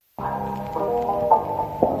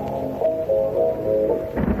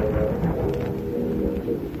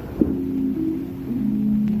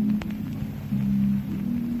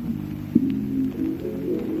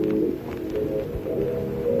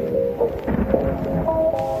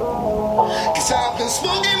I've been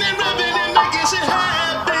smoking and rapping and making shit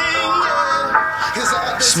happen,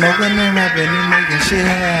 yeah. Smoking and rapping and making shit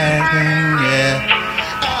happen,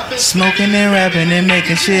 yeah. Smoking and rapping and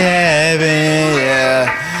making shit happen, yeah.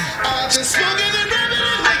 I've been smoking and rapping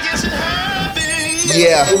and making shit happen,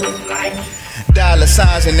 Yeah. Dollar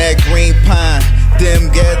signs in that green pine.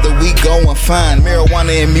 Them gather, we goin' fine.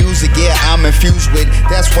 Marijuana and music, yeah, I'm infused with.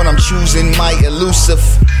 That's what I'm choosing, my elusive.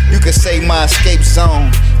 You could say my escape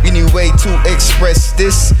zone. Any way to express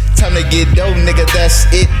this. Time to get dough, nigga, that's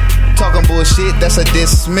it. Talking bullshit, that's a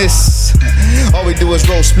dismiss. All we do is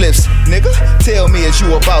roll spliffs. Nigga, tell me is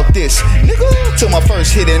you about this. Nigga, till my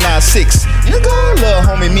first hit in 9-6. Nigga, little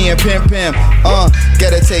homie, me and Pim Pim.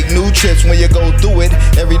 Gotta take new trips when you go through it.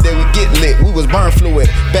 Every day we get lit, we was burn fluid.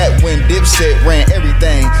 Back when Dipset ran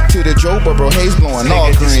everything. To the Joe Bro haze blowing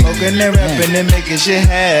all green. Smoking and rapping and making shit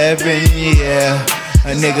happen, yeah.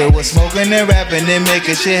 A nigga was smoking and rapping and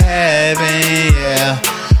making shit happen, yeah.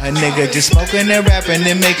 A nigga just smoking and rapping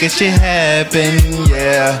and making shit happen,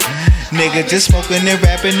 yeah. Nigga just smoking and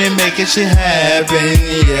rapping and making shit happen,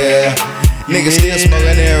 yeah. Niggas still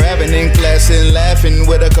smoking and rapping in class and laughing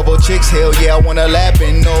with a couple chicks. Hell yeah, I wanna laugh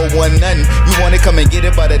and no one nothing. You wanna come and get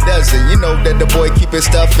it by the dozen. You know that the boy keep his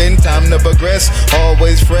stuff in. Time to progress,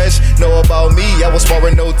 always fresh. Know about me, I was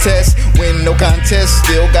sparring no test. Win no contest,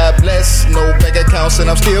 still got blessed. No bank accounts and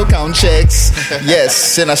I'm still counting checks.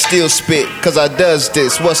 Yes, and I still spit, cause I does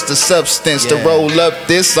this. What's the substance? To roll up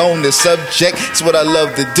this on this subject. It's what I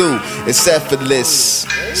love to do. It's effortless,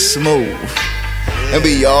 smooth. And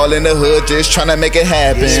we all in the hood just tryna make it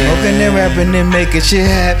happen. Smoking and rapping and making shit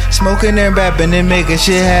happen. Smoking and rapping and making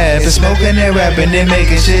shit happen. Smoking and rapping and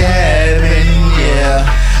making shit happen. Yeah.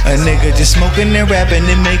 A nigga just smoking and rapping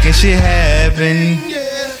and making shit happen.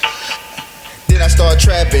 Then I start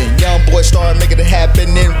trapping. Young boy started making it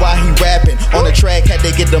happen. And while he rapping on the track, had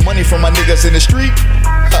to get the money from my niggas in the street.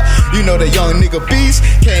 You know the young nigga beast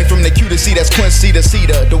came from the Q to C, that's Quincy to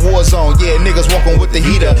Cedar, the war zone. Yeah, niggas walking with the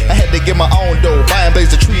heater. I had to get my own dough, buying blaze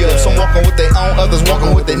the tree up. Some walking with their own, others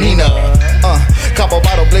walking with the Nina. Copper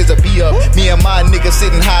bottle blaze a B up. Me and my niggas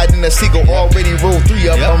sitting hiding the seagull, already rolled 3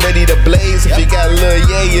 up. I'm ready to blaze. If you got a little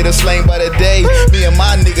yeah, you're the slang by the day. Me and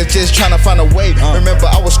my niggas just trying to find a way. Remember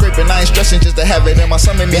I was scraping, I ain't stressing just to have it. And my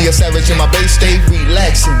son made me a savage in my base, stay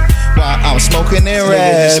relaxing while I'm smoking and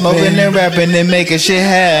rapping. Smoking and rapping and making shit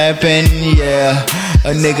happen, yeah.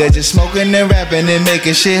 A nigga just smoking and rapping and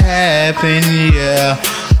making shit happen, yeah.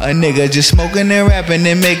 A nigga just smoking and rapping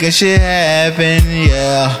and making shit happen,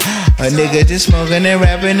 yeah. A nigga just smoking and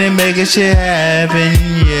rapping and making shit happen,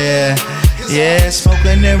 yeah. Yeah,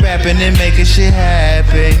 smoking and rapping and making shit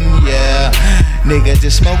happen, yeah. Nigga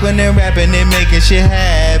just smoking and rapping and making shit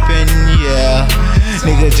happen, yeah.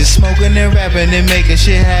 Nigga just smoking and rapping and making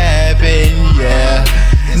shit happen, yeah.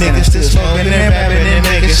 Niggas still smoking and rapping and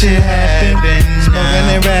making shit happen. Smoking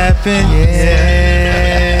and rapping,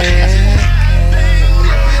 yeah.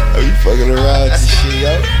 Oh, you fucking around with this shit,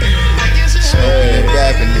 yo. Smoking and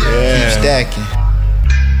rapping, keep stacking.